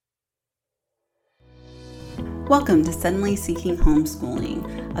Welcome to Suddenly Seeking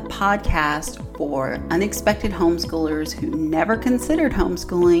Homeschooling, a podcast for unexpected homeschoolers who never considered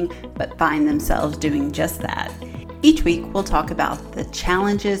homeschooling but find themselves doing just that. Each week, we'll talk about the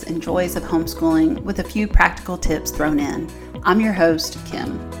challenges and joys of homeschooling with a few practical tips thrown in. I'm your host,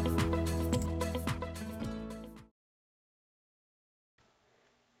 Kim.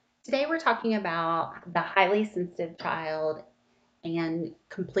 Today, we're talking about the highly sensitive child and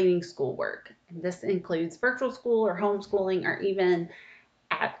completing schoolwork. And this includes virtual school or homeschooling or even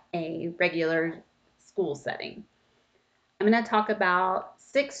at a regular school setting. I'm going to talk about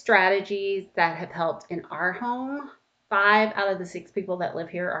 6 strategies that have helped in our home. 5 out of the 6 people that live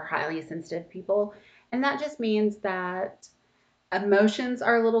here are highly sensitive people. And that just means that emotions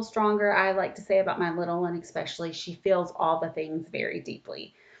are a little stronger. I like to say about my little one especially, she feels all the things very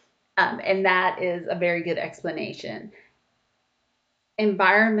deeply. And that is a very good explanation.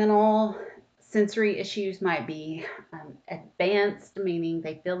 Environmental sensory issues might be advanced, meaning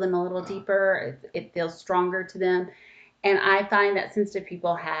they feel them a little deeper. It feels stronger to them. And I find that sensitive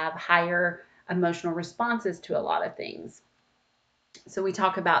people have higher emotional responses to a lot of things. So we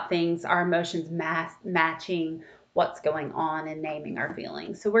talk about things, our emotions matching what's going on and naming our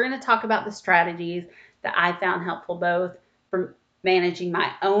feelings. So we're going to talk about the strategies that I found helpful both for managing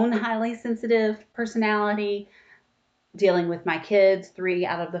my own highly sensitive personality, dealing with my kids, 3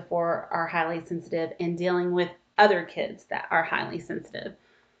 out of the 4 are highly sensitive, and dealing with other kids that are highly sensitive.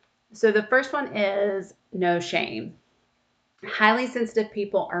 So the first one is no shame. Highly sensitive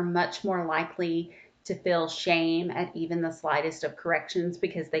people are much more likely to feel shame at even the slightest of corrections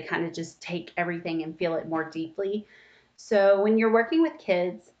because they kind of just take everything and feel it more deeply. So when you're working with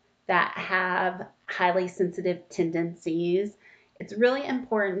kids that have highly sensitive tendencies, it's really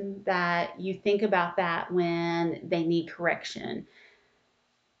important that you think about that when they need correction.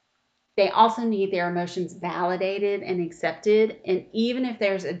 They also need their emotions validated and accepted. And even if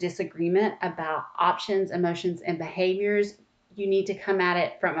there's a disagreement about options, emotions, and behaviors, you need to come at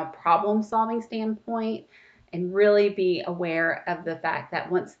it from a problem-solving standpoint and really be aware of the fact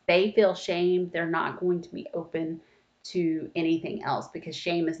that once they feel shame, they're not going to be open to anything else because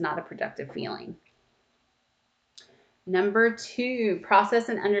shame is not a productive feeling. Number 2, process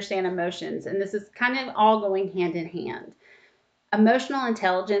and understand emotions. And this is kind of all going hand in hand. Emotional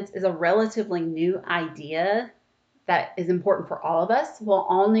intelligence is a relatively new idea that is important for all of us. We'll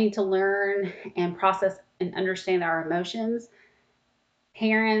all need to learn and process and understand our emotions.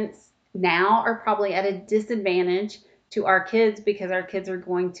 Parents now are probably at a disadvantage to our kids because our kids are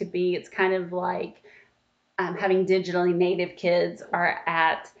going to be, it's kind of like having digitally native kids are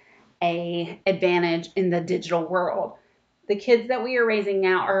at an advantage in the digital world. The kids that we are raising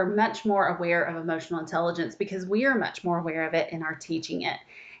now are much more aware of emotional intelligence because we are much more aware of it and are teaching it.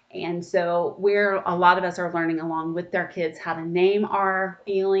 And so a lot of us are learning along with their kids how to name our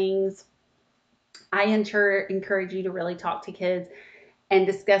feelings. I encourage you to really talk to kids and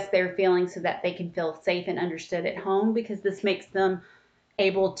discuss their feelings so that they can feel safe and understood at home because this makes them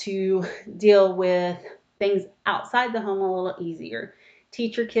able to deal with things outside the home a little easier.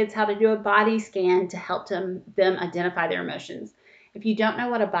 Teach your kids how to do a body scan to help them identify their emotions. If you don't know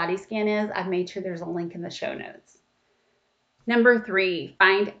what a body scan is, I've made sure there's a link in the show notes. Number 3,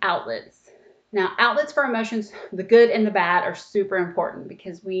 find outlets. Now, outlets for emotions, the good and the bad, are super important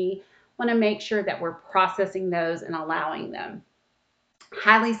because we want to make sure that we're processing those and allowing them.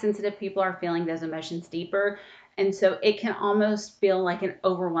 Highly sensitive people are feeling those emotions deeper, and so it can almost feel like an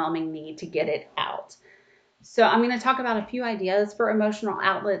overwhelming need to get it out. So I'm going to talk about a few ideas for emotional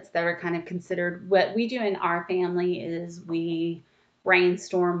outlets that are kind of considered. What we do in our family is we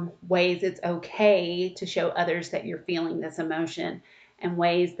brainstorm ways it's okay to show others that you're feeling this emotion and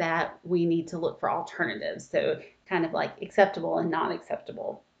ways that we need to look for alternatives. So kind of like acceptable and not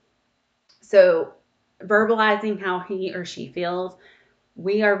acceptable. So verbalizing how he or she feels.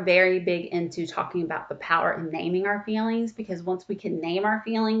 We are very big into talking about the power in naming our feelings because once we can name our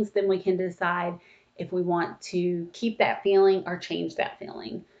feelings, then we can decide if we want to keep that feeling or change that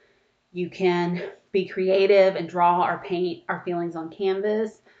feeling. You can be creative and draw or paint our feelings on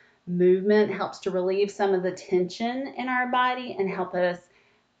canvas. Movement helps to relieve some of the tension in our body and help us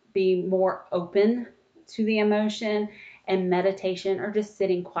be more open to the emotion, and meditation or just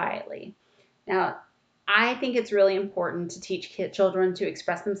sitting quietly. Now, I think it's really important to teach children to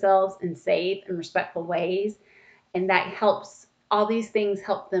express themselves in safe and respectful ways, and that helps. All these things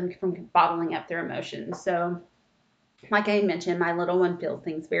help them from bottling up their emotions. So, like I mentioned, my little one feels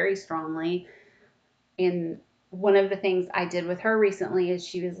things very strongly, and one of the things I did with her recently is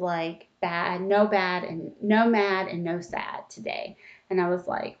she was like, bad, and no mad, and no sad today. And I was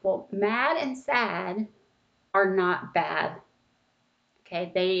like, well, mad and sad are not bad.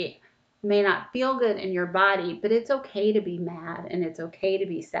 Okay, they may not feel good in your body, but it's okay to be mad and it's okay to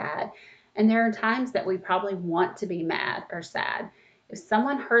be sad. And there are times that we probably want to be mad or sad. If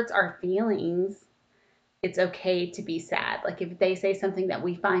someone hurts our feelings, it's okay to be sad. Like if they say something that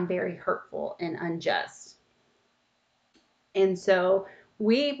we find very hurtful and unjust. And so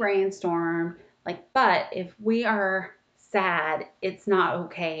we brainstorm like, but if we are sad, it's not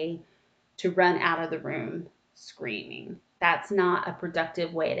okay to run out of the room screaming. That's not a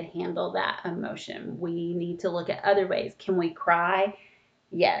productive way to handle that emotion. We need to look at other ways. Can we cry?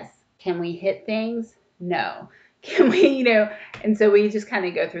 Yes. Can we hit things? No. Can we, and so we just kind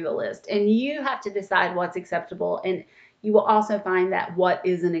of go through the list. And you have to decide what's acceptable. And you will also find that what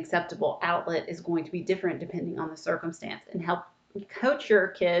is an acceptable outlet is going to be different depending on the circumstance, and help coach your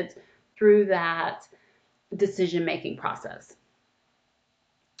kids through that decision making process.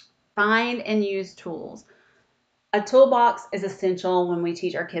 Find and use tools. A toolbox is essential when we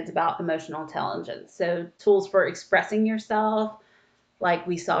teach our kids about emotional intelligence. So, tools for expressing yourself, like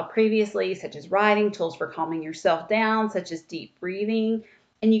we saw previously, such as writing, tools for calming yourself down, such as deep breathing.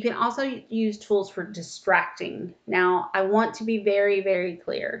 And you can also use tools for distracting. Now, I want to be very, very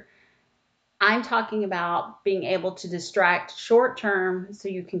clear. I'm talking about being able to distract short term so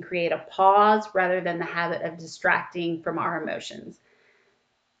you can create a pause rather than the habit of distracting from our emotions.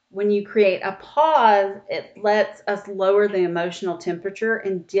 When you create a pause, it lets us lower the emotional temperature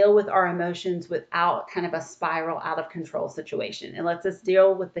and deal with our emotions without kind of a spiral out of control situation. It lets us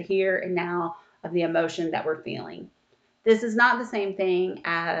deal with the here and now of the emotion that we're feeling. This is not the same thing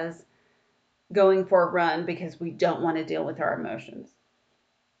as going for a run because we don't want to deal with our emotions.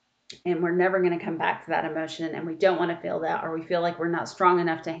 And we're never going to come back to that emotion, and we don't want to feel that, or we feel like we're not strong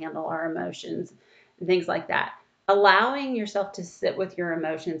enough to handle our emotions and things like that. Allowing yourself to sit with your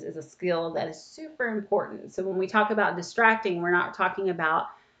emotions is a skill that is super important. So when we talk about distracting, we're not talking about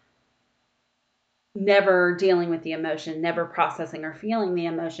never dealing with the emotion, never processing or feeling the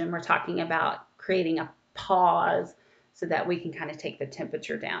emotion. We're talking about creating a pause so that we can kind of take the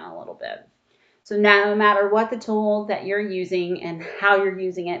temperature down a little bit. So no matter what the tool that you're using and how you're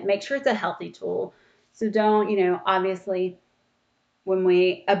using it, make sure it's a healthy tool. So don't, obviously when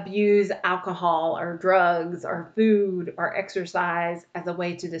we abuse alcohol or drugs or food or exercise as a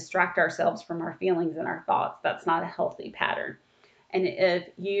way to distract ourselves from our feelings and our thoughts, that's not a healthy pattern. And if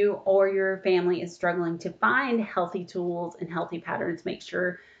you or your family is struggling to find healthy tools and healthy patterns, make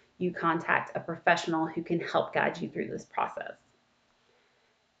sure you contact a professional who can help guide you through this process.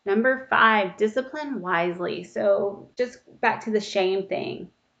 Number 5, discipline wisely. So just back to the shame thing.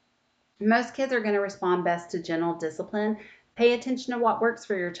 Most kids are going to respond best to gentle discipline. Pay attention to what works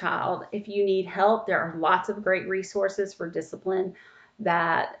for your child. If you need help, there are lots of great resources for discipline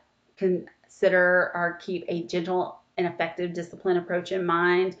that consider or keep a gentle and effective discipline approach in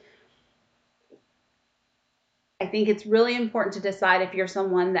mind. I think it's really important to decide if you're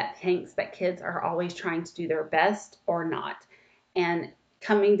someone that thinks that kids are always trying to do their best or not. And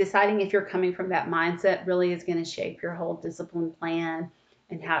deciding if you're coming from that mindset really is going to shape your whole discipline plan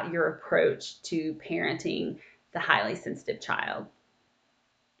and how your approach to parenting the highly sensitive child.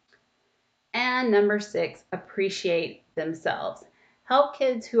 And number 6, appreciate themselves. Help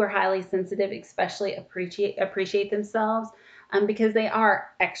kids who are highly sensitive especially appreciate themselves because they are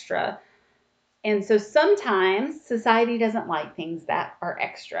extra. And so sometimes society doesn't like things that are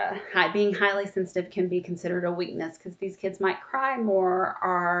extra. Being highly sensitive can be considered a weakness because these kids might cry more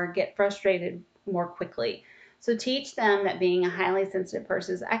or get frustrated more quickly. So teach them that being a highly sensitive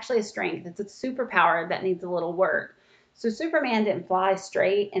person is actually a strength. It's a superpower that needs a little work. So Superman didn't fly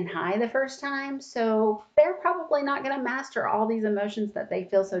straight and high the first time, so they're probably not going to master all these emotions that they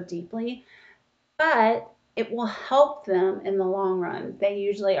feel so deeply, but it will help them in the long run. They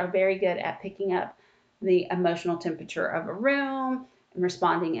usually are very good at picking up the emotional temperature of a room and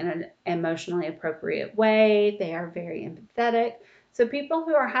responding in an emotionally appropriate way. They are very empathetic. So people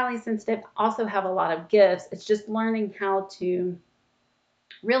who are highly sensitive also have a lot of gifts. It's just learning how to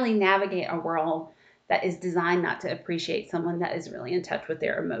really navigate a world that is designed not to appreciate someone that is really in touch with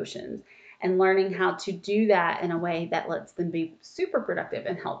their emotions, and learning how to do that in a way that lets them be super productive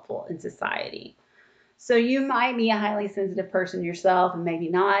and helpful in society. So you might be a highly sensitive person yourself and maybe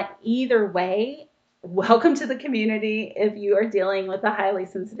not. Either way, welcome to the community if you are dealing with a highly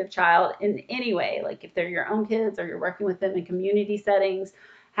sensitive child in any way, like if they're your own kids or you're working with them in community settings,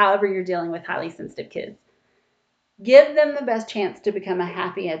 however you're dealing with highly sensitive kids. Give them the best chance to become a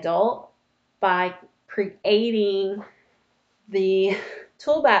happy adult by creating the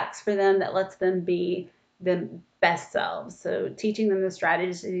toolbox for them that lets them be the best selves. So teaching them the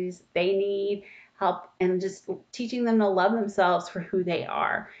strategies they need, help and just teaching them to love themselves for who they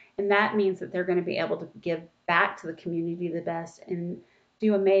are. And that means that they're going to be able to give back to the community the best and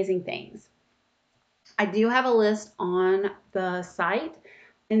do amazing things. I do have a list on the site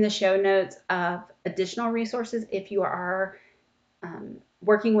in the show notes of additional resources if you are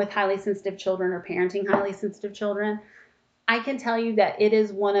working with highly sensitive children or parenting highly sensitive children. I can tell you that it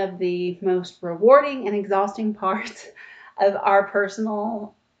is one of the most rewarding and exhausting parts of our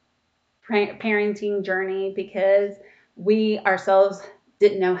personal parenting journey, because we ourselves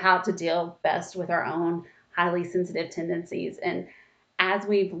didn't know how to deal best with our own highly sensitive tendencies. And as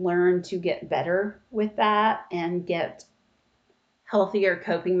we've learned to get better with that and get healthier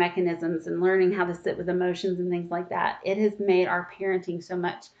coping mechanisms and learning how to sit with emotions and things like that, it has made our parenting so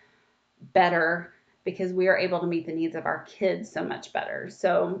much better because we are able to meet the needs of our kids so much better.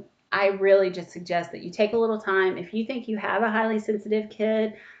 So I really just suggest that you take a little time. If you think you have a highly sensitive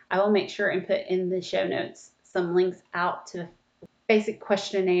kid, I will make sure and put in the show notes some links out to basic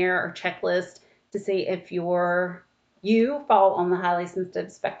questionnaire or checklist to see if you fall on the highly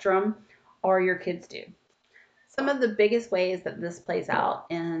sensitive spectrum or your kids do. Some of the biggest ways that this plays out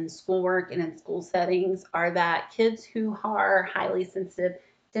in schoolwork and in school settings are that kids who are highly sensitive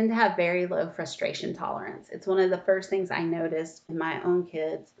tend to have very low frustration tolerance. It's one of the first things I noticed in my own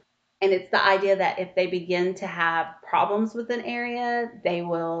kids. And it's the idea that if they begin to have problems with an area, they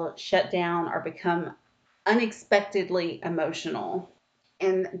will shut down or become unexpectedly emotional.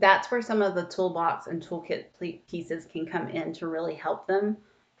 And that's where some of the toolbox and toolkit pieces can come in to really help them.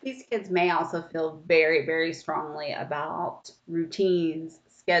 These kids may also feel very, very strongly about routines,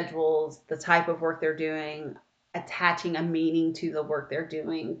 schedules, the type of work they're doing, attaching a meaning to the work they're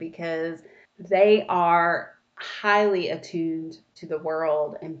doing, because they are highly attuned to the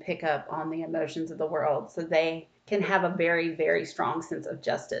world and pick up on the emotions of the world. So they can have a very, very strong sense of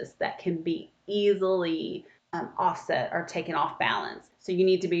justice that can be easily offset or taken off balance. So you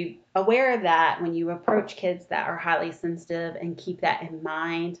need to be aware of that when you approach kids that are highly sensitive and keep that in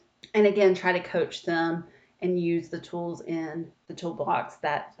mind. And again, try to coach them and use the tools in the toolbox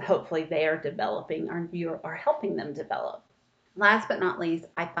that hopefully they are developing or you are helping them develop. Last but not least,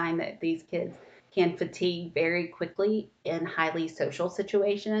 I find that these kids can fatigue very quickly in highly social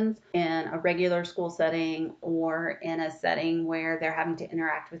situations, in a regular school setting or in a setting where they're having to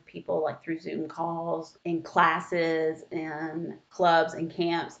interact with people like through Zoom calls, in classes, in clubs and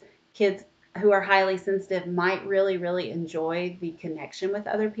camps. Kids who are highly sensitive might really, really enjoy the connection with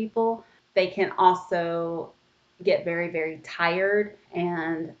other people. They can also get very, very tired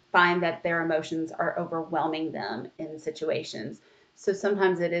and find that their emotions are overwhelming them in situations. So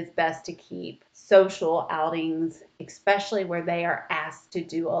sometimes it is best to keep social outings, especially where they are asked to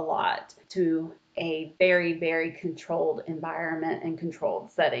do a lot, to a very, very controlled environment and controlled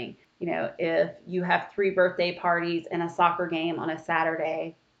setting. If you have 3 birthday parties and a soccer game on a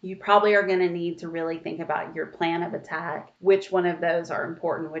Saturday, you probably are going to need to really think about your plan of attack, which one of those are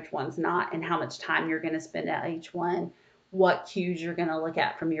important, which one's not, and how much time you're going to spend at each one, what cues you're going to look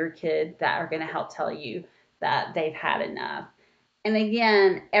at from your kid that are going to help tell you that they've had enough. And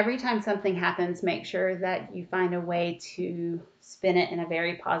again, every time something happens, make sure that you find a way to spin it in a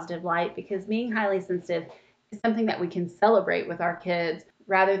very positive light, because being highly sensitive is something that we can celebrate with our kids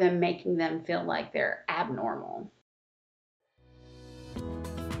rather than making them feel like they're abnormal.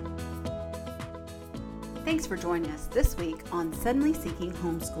 Thanks for joining us this week on Suddenly Seeking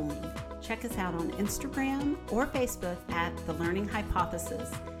Homeschooling. Check us out on Instagram or Facebook at The Learning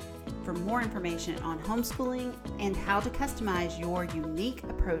Hypothesis for more information on homeschooling and how to customize your unique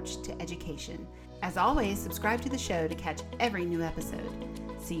approach to education. As always, subscribe to the show to catch every new episode.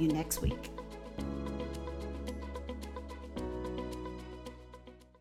 See you next week.